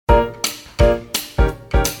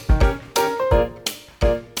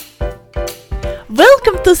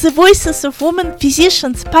to the Voices of Women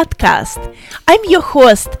Physicians podcast. I'm your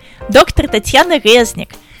host, Dr. Tatiana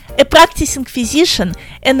Reznik, a practicing physician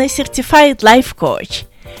and a certified life coach.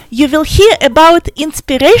 You will hear about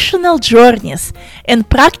inspirational journeys and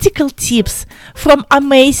practical tips from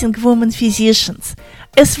amazing women physicians,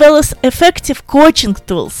 as well as effective coaching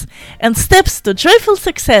tools and steps to joyful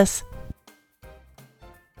success.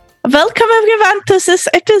 Welcome everyone to this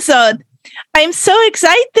episode. I'm so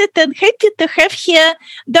excited and happy to have here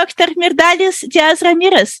Dr. Myrdalis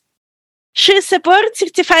Díaz-Ramírez. She is a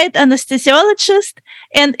board-certified anesthesiologist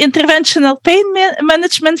and interventional pain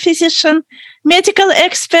management physician, medical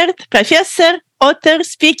expert, professor, author,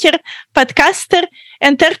 speaker, podcaster,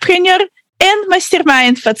 entrepreneur, and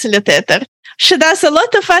mastermind facilitator. She does a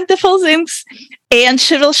lot of wonderful things, and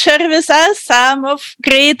she will share with us some of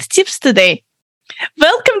great tips today.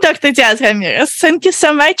 Welcome, Dr. Díaz-Ramírez. Thank you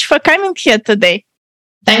so much for coming here today.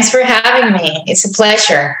 Thanks for having me. It's a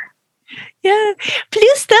pleasure. Yeah.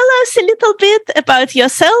 Please tell us a little bit about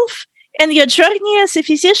yourself and your journey as a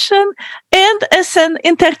physician and as an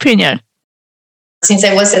entrepreneur. Since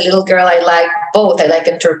I was a little girl, I liked both. I liked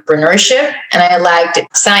entrepreneurship and I liked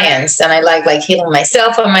science, and I liked healing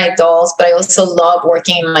myself and my dolls, but I also loved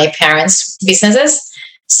working in my parents' businesses.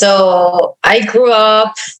 So I grew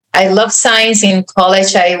up, I loved science. In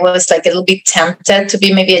college. I was a little bit tempted to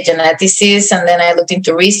be maybe a geneticist, and then I looked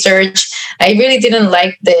into research. I really didn't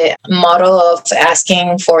like the model of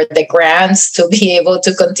asking for the grants to be able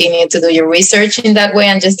to continue to do your research in that way,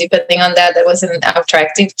 and just depending on that wasn't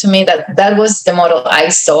attractive to me. That was the model I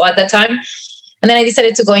saw at the time. And then I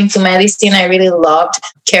decided to go into medicine. I really loved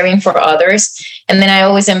caring for others. And then I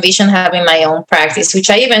always envisioned having my own practice, which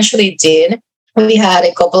I eventually did. We had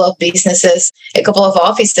a couple of businesses, a couple of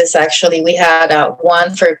offices, actually. We had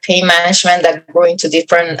one for pain management that grew into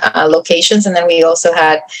different locations. And then we also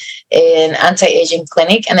had an anti-aging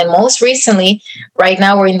clinic. And then most recently, right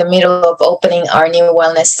now, we're in the middle of opening our new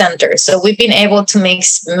wellness center. So we've been able to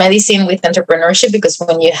mix medicine with entrepreneurship, because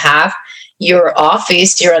when you have your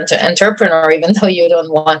office, you're an entrepreneur, even though you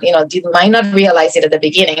don't want, you might not realize it at the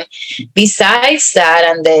beginning. Besides that,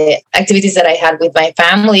 and the activities that I had with my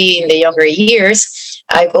family in the younger years,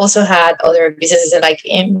 I've also had other businesses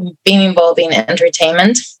being involved in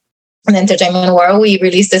entertainment. In the entertainment world, we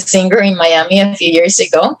released a singer in Miami a few years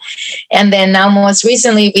ago. And then now most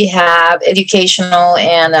recently, we have educational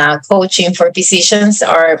and coaching for physicians.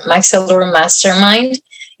 Our Maxillary Mastermind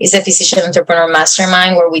is a physician entrepreneur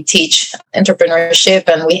mastermind where we teach entrepreneurship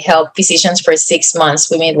and we help physicians for 6 months.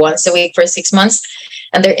 We meet once a week for 6 months,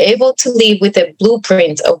 and they're able to leave with a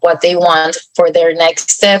blueprint of what they want for their next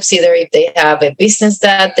steps, either if they have a business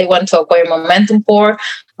that they want to acquire momentum for,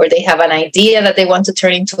 or they have an idea that they want to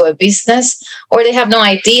turn into a business, or they have no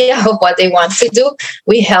idea of what they want to do.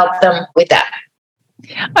 We help them with that.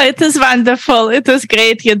 Oh, it is wonderful. It was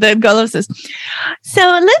great you did all of this. So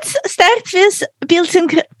let's start with building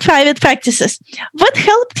private practices. What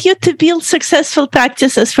helped you to build successful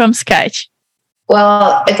practices from scratch?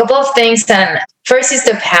 Well, a couple of things. And first is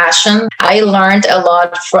the passion. I learned a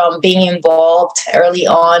lot from being involved early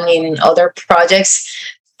on in other projects.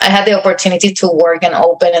 I had the opportunity to work and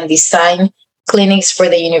open and design clinics for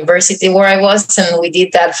the university where I was, and we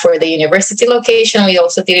did that for the university location. We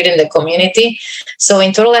also did it in the community. So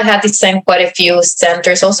in total, I had designed quite a few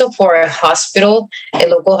centers, also for a hospital, a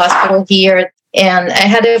local hospital here. And I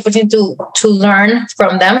had the opportunity to learn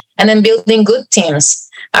from them, and then building good teams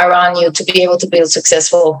around you to be able to build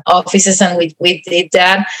successful offices. And we did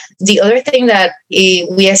that. The other thing that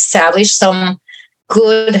we established some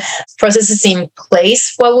good processes in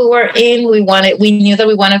place while we were in. We knew that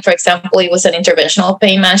we wanted, for example, it was an interventional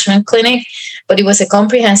pain management clinic, but it was a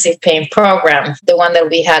comprehensive pain program, the one that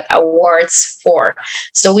we had awards for.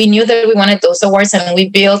 So we knew that we wanted those awards, and we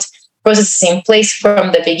built processes in place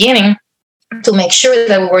from the beginning to make sure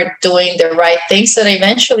that we were doing the right things, so that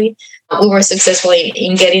eventually we were successful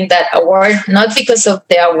in getting that award, not because of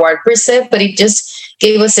the award per se, but it just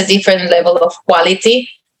gave us a different level of quality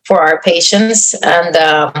for our patients and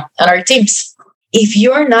our teams. If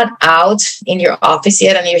you're not out in your office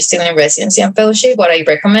yet and you're still in residency and fellowship, what I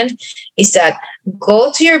recommend is that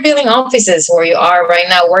go to your billing offices where you are right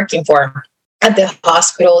now working for, at the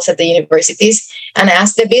hospitals, at the universities, and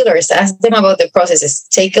ask the billers, ask them about the processes.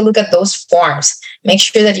 Take a look at those forms. Make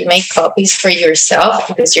sure that you make copies for yourself,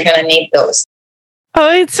 because you're going to need those.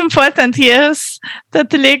 Oh, it's important. Yes,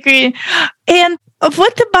 totally agree. And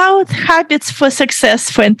what about habits for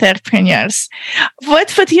success for entrepreneurs?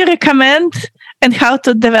 What would you recommend and how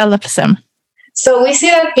to develop them? So we see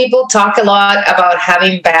that people talk a lot about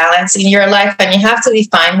having balance in your life, and you have to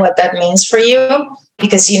define what that means for you.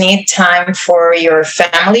 because you need time for your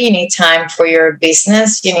family, you need time for your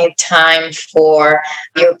business, you need time for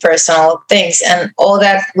your personal things, and all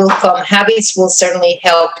that will come. Habits will certainly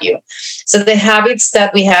help you. So the habits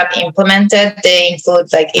that we have implemented, they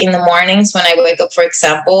include, like, in the mornings when I wake up, for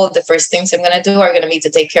example, the first things I'm going to do are going to be to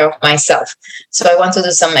take care of myself. So I want to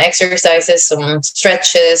do some exercises, some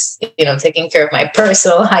stretches, taking care of my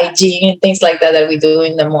personal hygiene, things like that we do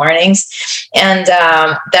in the mornings. And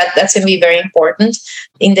that's going to be very important.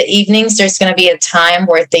 In the evenings, there's going to be a time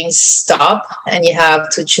where things stop, and you have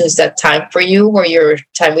to choose that time for you, or your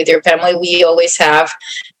time with your family. We always have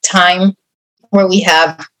time where we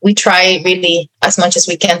try really as much as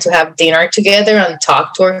we can to have dinner together and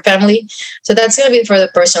talk to our family. So that's going to be for the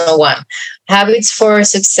personal one. Habits for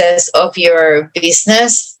success of your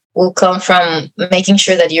business will come from making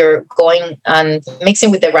sure that you're going and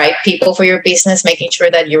mixing with the right people for your business, making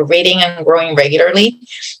sure that you're reading and growing regularly,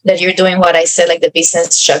 that you're doing what I said, like the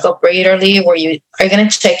business checkup regularly, where you are going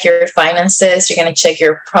to check your finances, you're going to check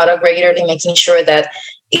your product regularly, making sure that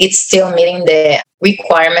it's still meeting the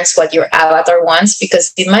requirements, what your avatar wants,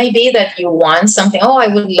 because it might be that you want something. Oh, I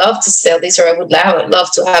would love to sell this, or I would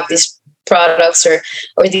love to have this products or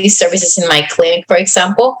these services in my clinic, for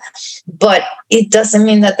example. But it doesn't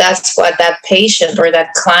mean that that's what that patient or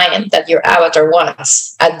that client, that your avatar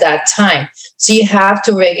wants at that time. So you have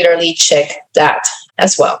to regularly check that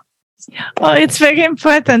as well. Oh, it's very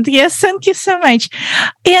important. Yes, thank you so much.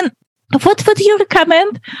 And what would you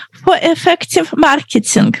recommend for effective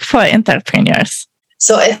marketing for entrepreneurs?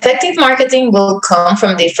 So effective marketing will come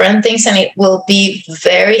from different things, and it will be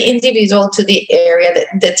very individual to the area,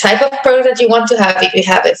 the type of product that you want to have. If you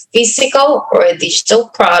have a physical or a digital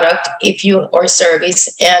product, or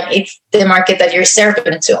service, and if the market that you're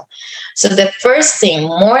serving to. So the first thing,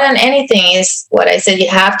 more than anything, is what I said, you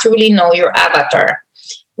have to really know your avatar.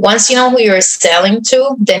 Once you know who you're selling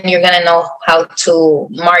to, then you're going to know how to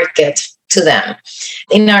market to them.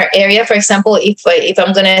 In our area, for example, if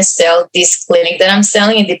I'm going to sell this clinic that I'm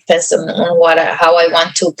selling, it depends on how I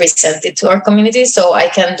want to present it to our community. So I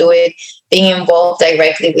can do it being involved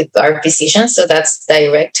directly with our physicians. So that's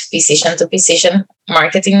direct physician to physician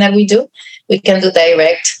marketing that we do. We can do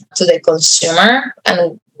direct to the consumer,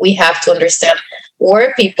 and we have to understand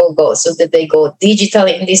where people go. So that they go digital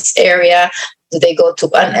in this area. Do they go to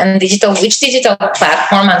and digital? Which digital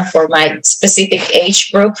platform? And for my specific age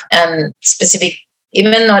group and specific,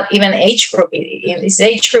 not even age group, in this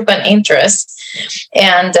age group and interest.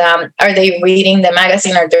 And are they reading the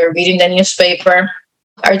magazine? Are they reading the newspaper?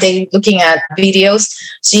 Are they looking at videos?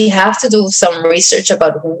 So you have to do some research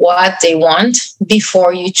about what they want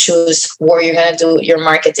before you choose where you're going to do your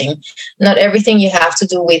marketing. Not everything you have to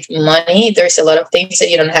do with money. There's a lot of things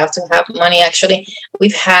that you don't have to have money. Actually,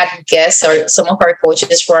 we've had guests or some of our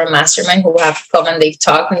coaches for our mastermind who have come and they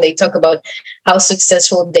talk about how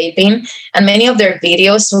successful they've been. And many of their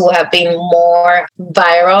videos who have been more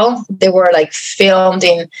viral, they were like filmed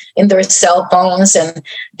in their cell phones, and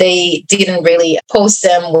they didn't really post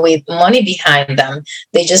them with money behind them.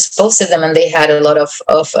 They just posted them, and they had a lot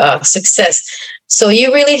of success. So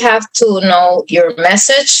you really have to know your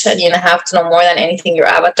message, and you have to know more than anything your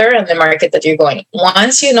avatar and the market that you're going.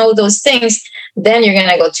 Once you know those things, then you're going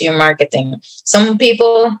to go to your marketing. Some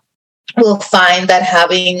people will find that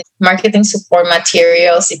having marketing support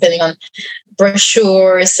materials, depending on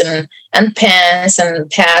brochures and pens and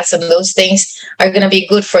pads and those things, are going to be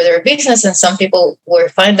good for their business. And some people will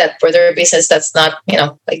find that for their business, that's not,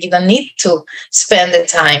 like, you don't need to spend the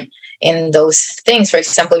time in those things. For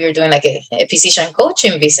example, you're doing like a physician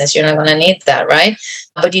coaching business, you're not going to need that, right?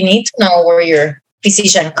 But you need to know where your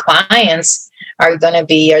physician clients are going to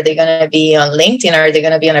be. Are they going to be on LinkedIn? Or are they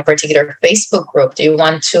going to be on a particular Facebook group? Do you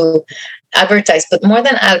want to advertise? But more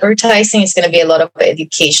than advertising, it's going to be a lot of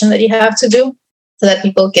education that you have to do so that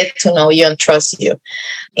people get to know you and trust you.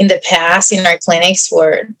 In the past, in our clinics,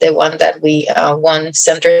 were the one that we won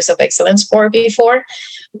Centers of Excellence for before,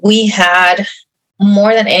 we had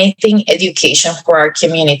more than anything education for our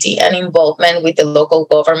community and involvement with the local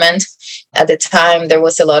government. At the time, there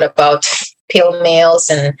was a lot about pill mills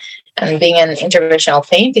and being an interventional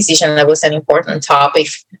pain physician. That was an important topic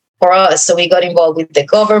for us. So we got involved with the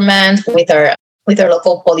government, with our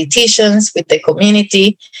local politicians, with the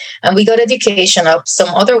community, and we got education of some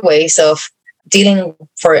other ways of dealing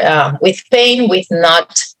with pain,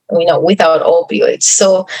 without opioids.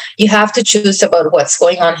 So you have to choose about what's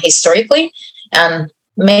going on historically, and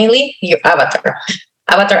mainly your avatar,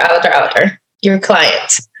 your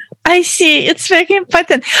client. I see. It's very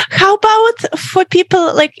important. How about for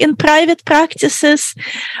people like in private practices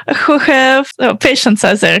who have patients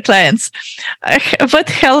as their clients? What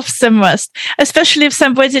helps them most, especially if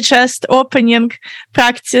somebody just opening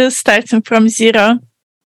practice, starting from zero?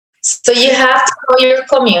 So you have to know your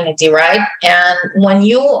community, right? And when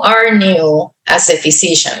you are new as a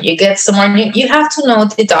physician, you get someone new, you have to know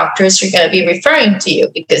the doctors you're going to be referring to you,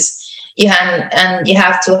 because you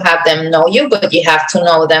have to have them know you, but you have to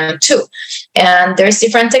know them too. And there's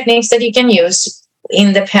different techniques that you can use.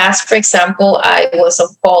 In the past, for example, I was on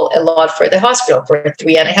call a lot for the hospital for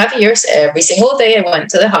 3.5 years. Every single day I went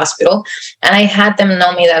to the hospital and I had them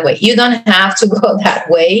know me that way. You don't have to go that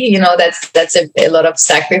way. That's a lot of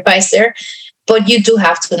sacrifice there. But you do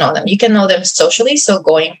have to know them. You can know them socially, so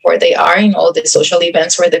going where they are in all the social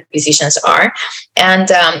events where the physicians are. And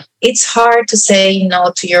it's hard to say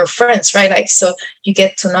no to your friends, right? Like, so you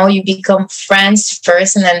get to know, you become friends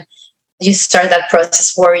first, and then you start that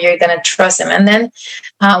process where you're going to trust them. And then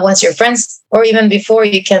once you're friends, or even before,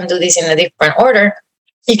 you can do this in a different order.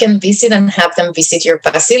 You can visit and have them visit your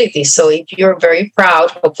facility. So if you're very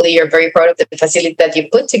proud, hopefully you're very proud of the facility that you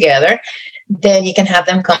put together, then you can have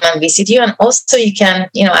them come and visit you. And also you can,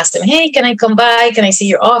 ask them, hey, can I come by? Can I see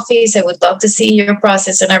your office? I would love to see your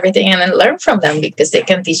process and everything, and then learn from them, because they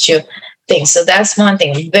can teach you things. So that's one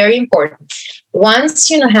thing, very important.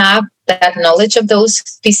 Once you have that knowledge of those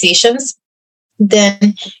physicians,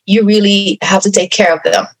 then you really have to take care of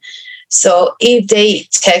them. So if they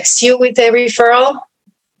text you with a referral,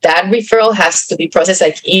 that referral has to be processed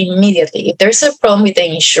like immediately. If there's a problem with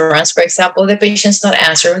the insurance, for example, the patient's not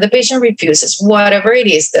answering, the patient refuses, whatever it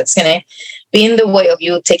is that's going to be in the way of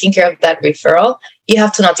you taking care of that referral, you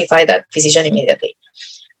have to notify that physician immediately.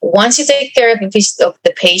 Once you take care of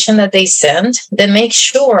the patient that they send, then make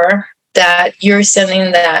sure that you're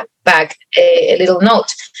sending that back a little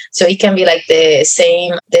note. So it can be like the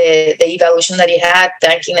evaluation that you had,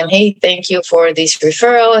 thanking them, hey, thank you for this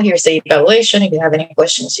referral. Here's the evaluation. If you have any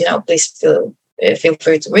questions, please feel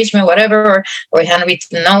free to reach me, whatever, or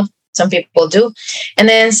handwritten note. Some people do. And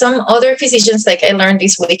then some other physicians, like I learned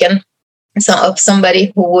this weekend,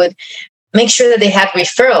 somebody who would make sure that they had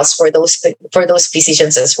referrals for those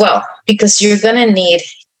physicians as well, because you're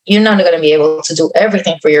not going to be able to do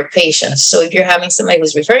everything for your patients. So if you're having somebody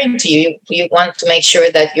who's referring to you, you want to make sure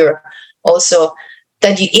that you're also,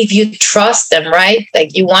 if you trust them, right?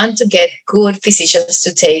 Like, you want to get good physicians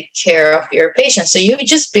to take care of your patients. So you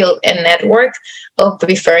just build a network of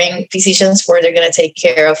referring physicians where they're going to take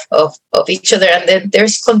care of each other. And then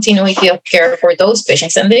there's continuity of care for those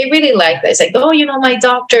patients. And they really like that. It's like, oh, my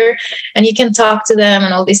doctor, and you can talk to them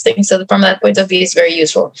and all these things. So from that point of view, it's very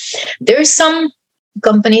useful. There's some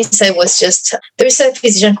companies. There's a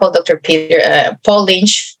physician called Dr. Paul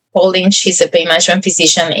Lynch. Paul Lynch, he's a pain management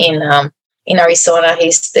physician in Arizona.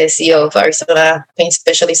 He's the CEO of Arizona Pain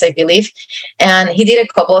Specialists, I believe. And he did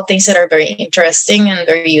a couple of things that are very interesting and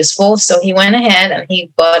very useful. So he went ahead and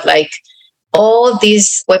he bought like all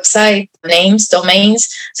these website names,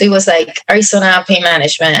 domains. So he was like Arizona Pain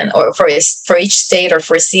Management, or for each state or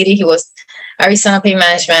for city, he was Arizona Pain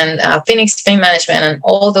Management, Phoenix Pain Management, and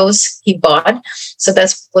all those he bought. So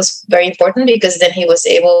that was very important, because then he was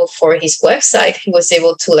able, for his website, he was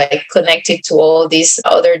able to like connect it to all these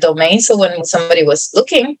other domains. So when somebody was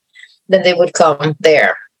looking, then they would come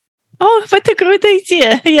there. Oh, what a great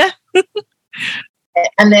idea. Yeah.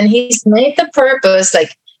 And then he's made the purpose,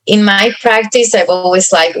 like, in my practice, I've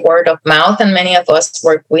always liked word of mouth, and many of us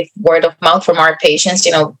work with word of mouth from our patients.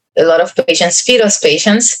 A lot of patients feed us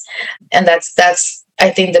patients, and that's I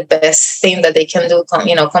think the best thing that they can do,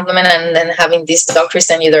 compliment, and then having these doctors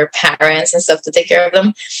send you their parents and stuff to take care of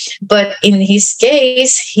them. But in his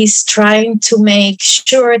case, he's trying to make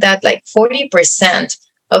sure that like 40%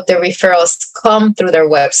 of the referrals come through their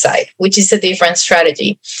website, which is a different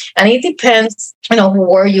strategy. And it depends,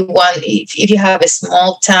 where you want. If you have a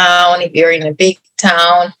small town, if you're in a big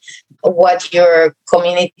town, what your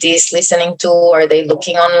community is listening to, are they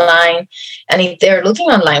looking online? And if they're looking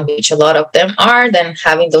online, which a lot of them are, then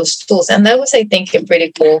having those tools. And that was, I think, a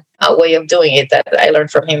pretty cool way of doing it that I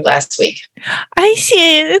learned from him last week. I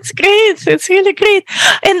see. It's great. It's really great.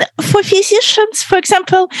 And for physicians, for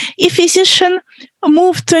example, if a physician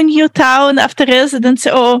moved to a new town after residency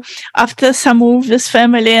or after some move with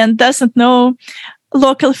family and doesn't know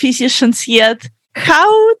local physicians yet,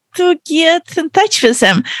 how to get in touch with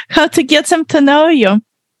them, how to get them to know you?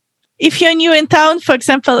 If you're new in town, for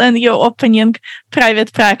example, and you're opening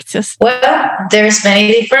private practice? Well, there's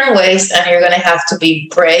many different ways, and you're going to have to be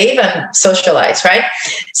brave and socialize, right?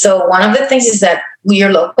 So one of the things is that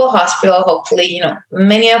your local hospital, hopefully,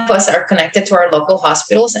 many of us are connected to our local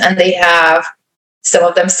hospitals, and some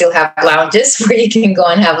of them still have lounges where you can go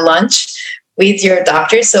and have lunch with your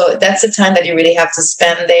doctor. So that's the time that you really have to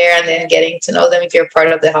spend there, and then getting to know them if you're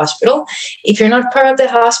part of the hospital. If you're not part of the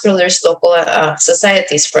hospital, there's local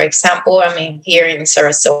societies. For example, here in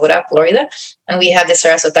Sarasota, Florida, and we have the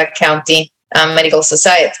Sarasota County Medical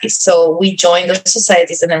Society. So we join those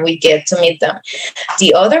societies, and then we get to meet them.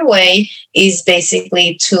 The other way is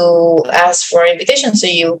basically to ask for an invitation. So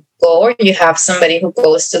you go, or you have somebody who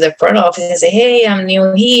goes to the front office and say, hey, I'm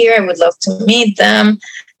new here, I would love to meet them.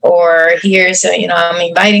 Or here's, I'm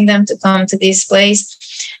inviting them to come to this place.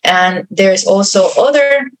 And there's also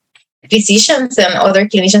other physicians and other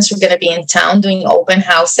clinicians who are going to be in town doing open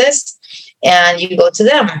houses, and you go to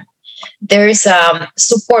them. There's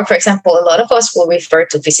support. For example, a lot of us will refer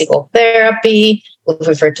to physical therapy, will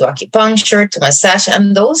refer to acupuncture, to massage,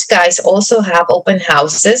 and those guys also have open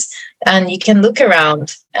houses, and you can look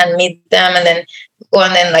around and meet them, and then go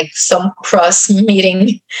on like some cross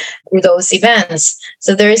meeting with those events.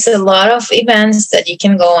 So there is a lot of events that you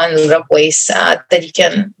can go and a lot of ways that you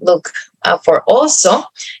can look for. Also,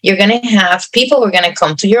 you're going to have people who are going to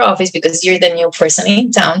come to your office because you're the new person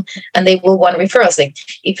in town, and they will want referrals. Like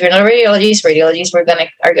if you're not a radiologist are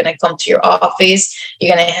going to come to your office.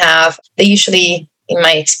 You're going to have, they usually, in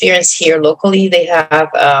my experience here locally, they have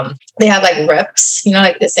like reps,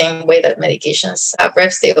 like the same way that medications have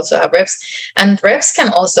reps, they also have reps. And reps can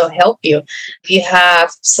also help you. If you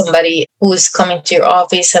have somebody who's coming to your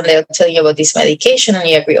office and they'll tell you about this medication, and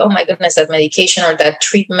you agree, oh my goodness, that medication or that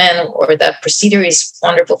treatment or that procedure is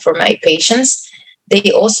wonderful for my patients,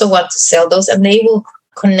 they also want to sell those, and they will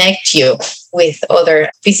connect you with other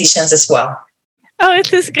physicians as well. Oh,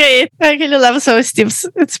 it is great. I really love those tips.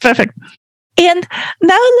 It's perfect. And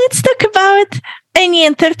now let's talk about any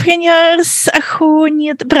entrepreneurs who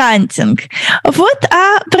need branding. What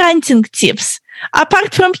are branding tips?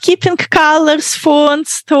 Apart from keeping colors,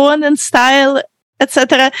 fonts, tone and style,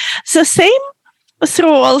 etc., the same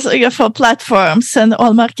through all your platforms and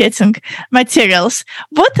all marketing materials.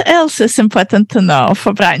 What else is important to know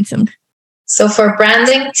for branding? So for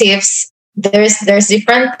branding tips, there's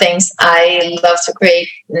different things. I love to create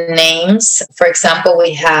names. For example,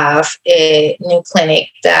 we have a new clinic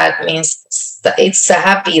that means it's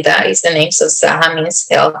Saha Vida is the name. So Saha means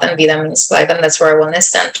health and Vida means life, and that's for our wellness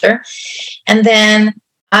center. And then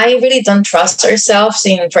I really don't trust ourselves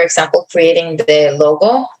in, for example, creating the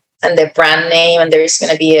logo and the brand name, and there's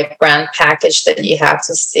going to be a brand package that you have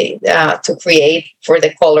to see to create for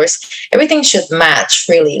the colors. Everything should match,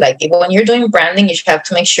 really. Like when you're doing branding, you should have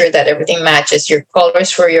to make sure that everything matches your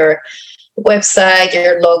colors for your website,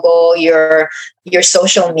 your logo, your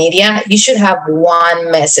social media. You should have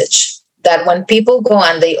one message that when people go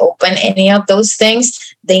and they open any of those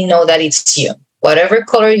things, they know that it's you. Whatever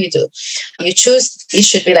color you choose, it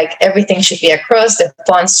should be like everything should be across. The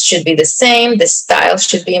fonts should be the same. The style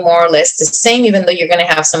should be more or less the same, even though you're going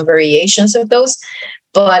to have some variations of those.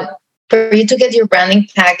 But for you to get your branding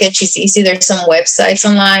package, it's easy. There's some websites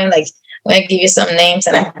online, like when I give you some names,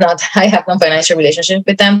 and I have no financial relationship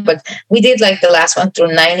with them, but we did like the last one through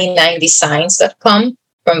 99designs.com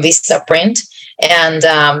from Vista Print. And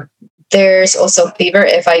there's also Fiverr,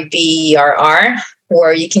 Fiverr,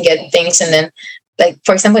 where you can get things. And then, like,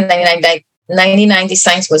 for example, 99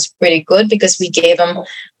 Designs was pretty good because we gave them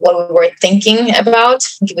what we were thinking about.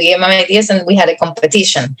 We gave them ideas, and we had a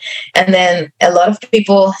competition. And then a lot of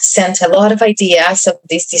people sent a lot of ideas of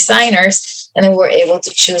these designers, and then we were able to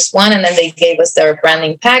choose one. And then they gave us their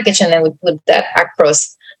branding package, and then we put that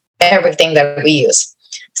across everything that we use.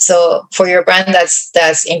 So for your brand,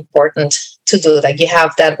 that's important to do. Like, you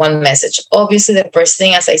have that one message. Obviously, the first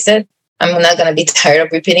thing, as I said, I'm not going to be tired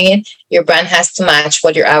of repeating it. Your brand has to match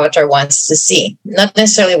what your avatar wants to see, not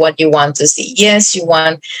necessarily what you want to see. Yes, you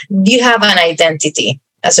have an identity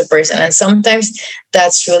as a person. And sometimes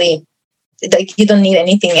that's really like, you don't need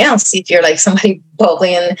anything else if you're like somebody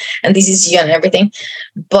bubbly and this is you and everything.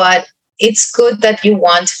 But it's good that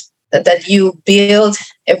you build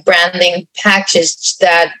a branding package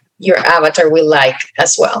that your avatar will like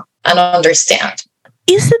as well and understand.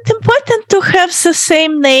 Is it important to have the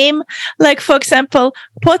same name? Like, for example,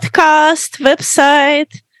 podcast,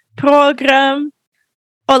 website, program,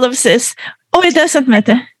 all of this? Or it doesn't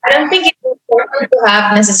matter? I don't think it's important to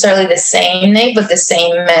have necessarily the same name, but the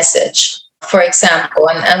same message, for example.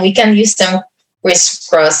 And we can use them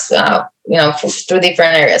crisscross, through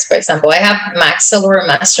different areas. For example, I have Max Allure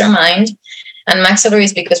Mastermind. And Max Allure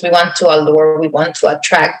is because we want to allure, we want to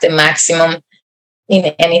attract the maximum in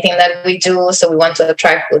anything that we do. So we want to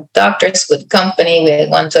attract good doctors, good company. We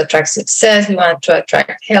want to attract success. We want to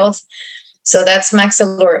attract health. So that's Max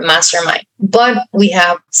Allure Mastermind. But we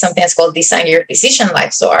have something that's called Design Your Physician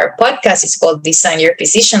Life. So our podcast is called Design Your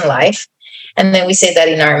Physician Life. And then we say that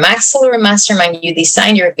in our Max Allure Mastermind, you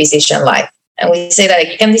design your physician life. And we say that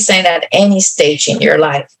you can design at any stage in your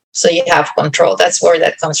life. So you have control. That's where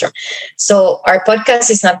that comes from. So our podcast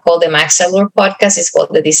is not called the Max Allure podcast. It's called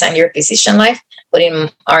the Design Your Physician Life. But in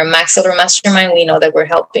our Max Allure Mastermind, we know that we're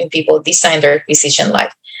helping people design their physician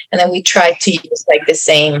life. And then we try to use like the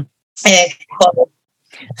same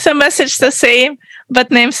so message the same, but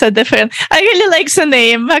names are different. I really like the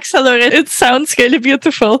name, Max Allure. It sounds really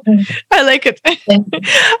beautiful. I like it.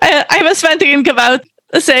 I was wondering about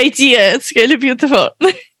the idea. It's really beautiful.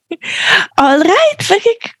 All right,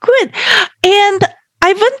 very good. And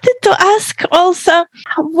I wanted to ask also,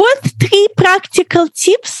 what 3 practical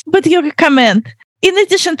tips would you recommend? In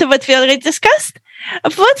addition to what we already discussed,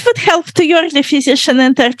 what would help to your physician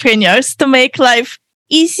entrepreneurs to make life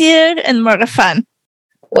easier and more fun?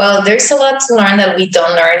 Well, there's a lot to learn that we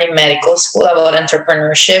don't learn in medical school about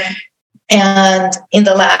entrepreneurship. And in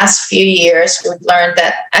the last few years, we've learned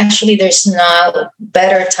that actually there's no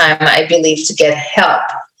better time, I believe, to get help.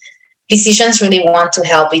 Physicians really want to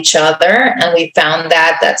help each other. And we found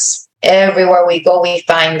that that's everywhere we go, we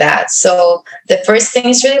find that. So the first thing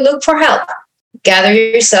is really look for help. Gather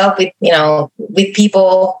yourself with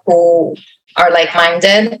people who are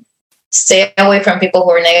like-minded. Stay away from people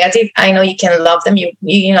who are negative. I know you can love them.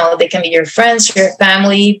 You know, they can be your friends, your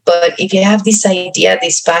family. But if you have this idea,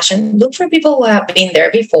 this passion, look for people who have been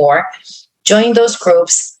there before. Join those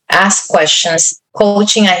groups. Ask questions.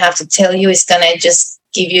 Coaching, I have to tell you, is going to just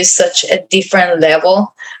give you such a different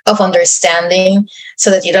level of understanding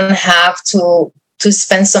so that you don't have to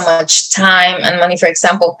spend so much time and money. For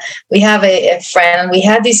example, we have a friend, we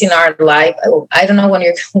had this in our life. I don't know when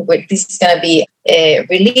this is going to be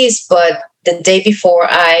released, but the day before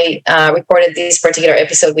I recorded this particular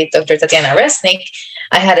episode with Dr. Tatiana Resnick,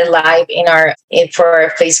 I had a live for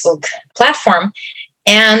our Facebook platform,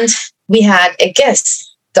 and we had a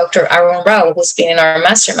guest, Dr. Arun Rao, who's been in our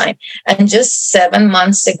mastermind. And just 7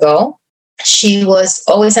 months ago, she was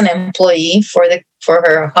always an employee for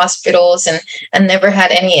her hospitals and never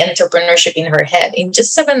had any entrepreneurship in her head. In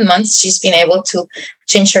just 7 months, she's been able to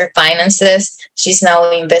change her finances. She's now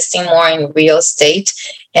investing more in real estate.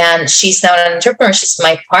 And she's now an entrepreneur. She's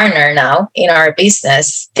my partner now in our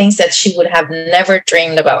business, things that she would have never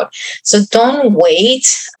dreamed about. So don't wait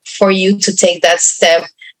for you to take that step.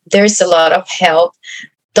 There's a lot of help.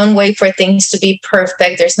 Don't wait for things to be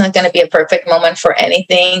perfect. There's not going to be a perfect moment for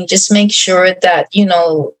anything. Just make sure that you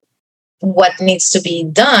know what needs to be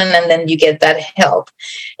done, and then you get that help.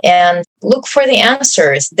 And look for the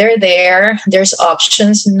answers. They're there. There's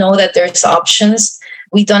options. Know that there's options.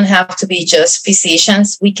 We don't have to be just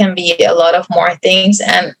physicians. We can be a lot of more things.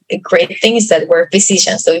 And the great thing is that we're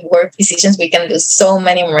physicians. So if we're physicians, we can do so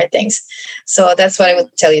many more things. So that's what I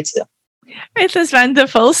would tell you to do. It was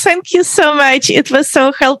wonderful. Thank you so much. It was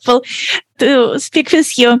so helpful to speak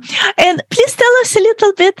with you. And please tell us a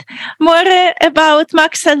little bit more about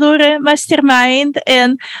Max Allure Mastermind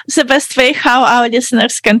and the best way how our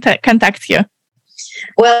listeners can contact you.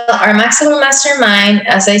 Well, our Max Allure Mastermind,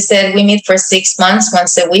 as I said, we meet for 6 months,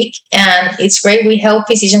 once a week. And it's great. We help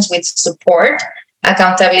physicians with support,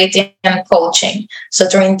 accountability, and coaching. So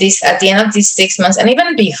at the end of these 6 months, and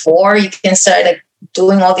even before, you can start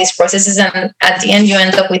doing all these processes, and at the end you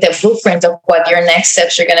end up with a blueprint of what your next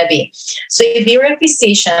steps are going to be. So if you're a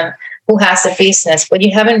physician who has a business but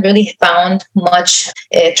you haven't really found much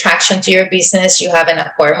traction to your business, you haven't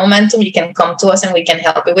acquired momentum, you can come to us and we can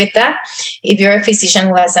help you with that. If you're a physician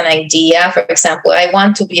who has an idea, for example, I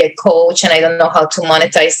want to be a coach and I don't know how to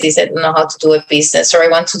monetize this, I don't know how to do a business, or I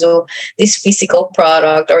want to do this physical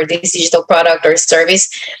product or this digital product or service,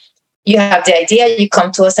 you have the idea, you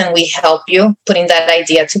come to us and we help you putting that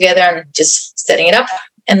idea together and just setting it up.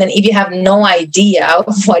 And then if you have no idea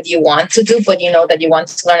of what you want to do, but you know that you want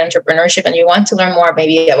to learn entrepreneurship and you want to learn more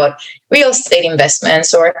maybe about real estate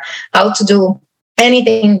investments or how to do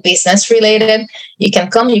anything business related, you can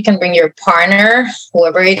come, you can bring your partner,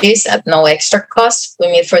 whoever it is, at no extra cost. We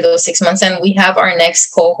meet for those 6 months and we have our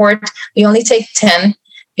next cohort. We only take 10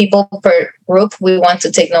 people per group. We want to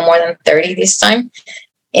take no more than 30 this time.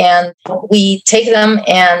 And we take them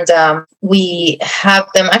and we have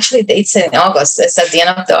them, actually it's in August. It's at the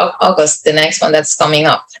end of August, the next one that's coming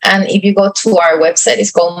up. And if you go to our website,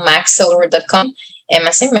 it's called maxallure.com,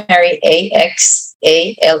 M-as-in-Mary,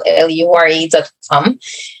 AXALLURE.com.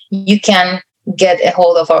 You can get a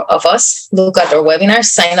hold of us, look at our webinar,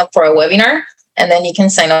 sign up for a webinar, and then you can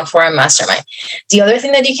sign up for a mastermind. The other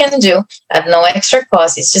thing that you can do at no extra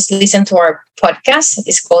cost is just listen to our podcast.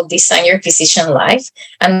 It's called Design Your Physician Life.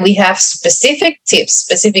 And we have specific tips,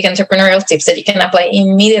 specific entrepreneurial tips that you can apply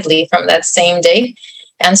immediately from that same day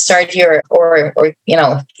and start your, or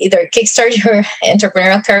either kickstart your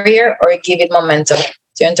entrepreneurial career or give it momentum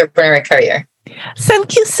to your entrepreneurial career.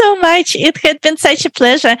 Thank you so much. It had been such a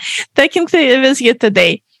pleasure talking with you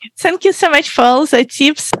today. Thank you so much for all the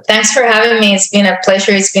tips. Thanks for having me. It's been a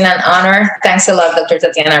pleasure. It's been an honor. Thanks a lot, Dr.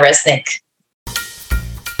 Tatiana Resnick.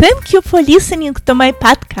 Thank you for listening to my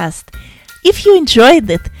podcast. If you enjoyed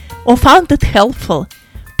it or found it helpful,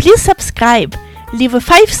 please subscribe, leave a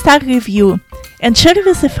 5-star review, and share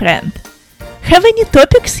with a friend. Have any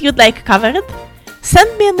topics you'd like covered?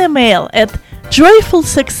 Send me an email at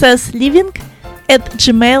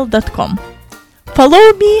joyfulsuccessliving@gmail.com.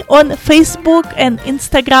 Follow me on Facebook and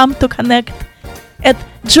Instagram to connect at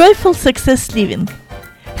Joyful Success Living.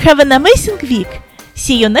 Have an amazing week.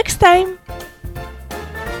 See you next time.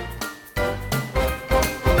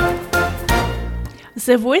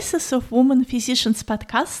 The Voices of Women Physicians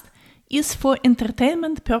podcast is for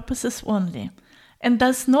entertainment purposes only and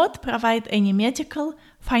does not provide any medical,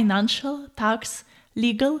 financial, tax,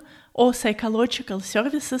 legal, or psychological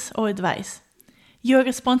services or advice. You are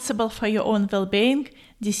responsible for your own well-being,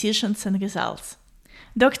 decisions, and results.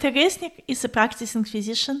 Dr. Resnick is a practicing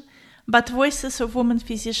physician, but Voices of Women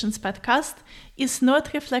Physicians podcast is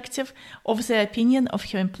not reflective of the opinion of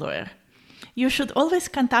her employer. You should always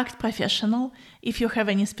contact a professional if you have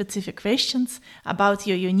any specific questions about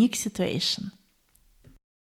your unique situation.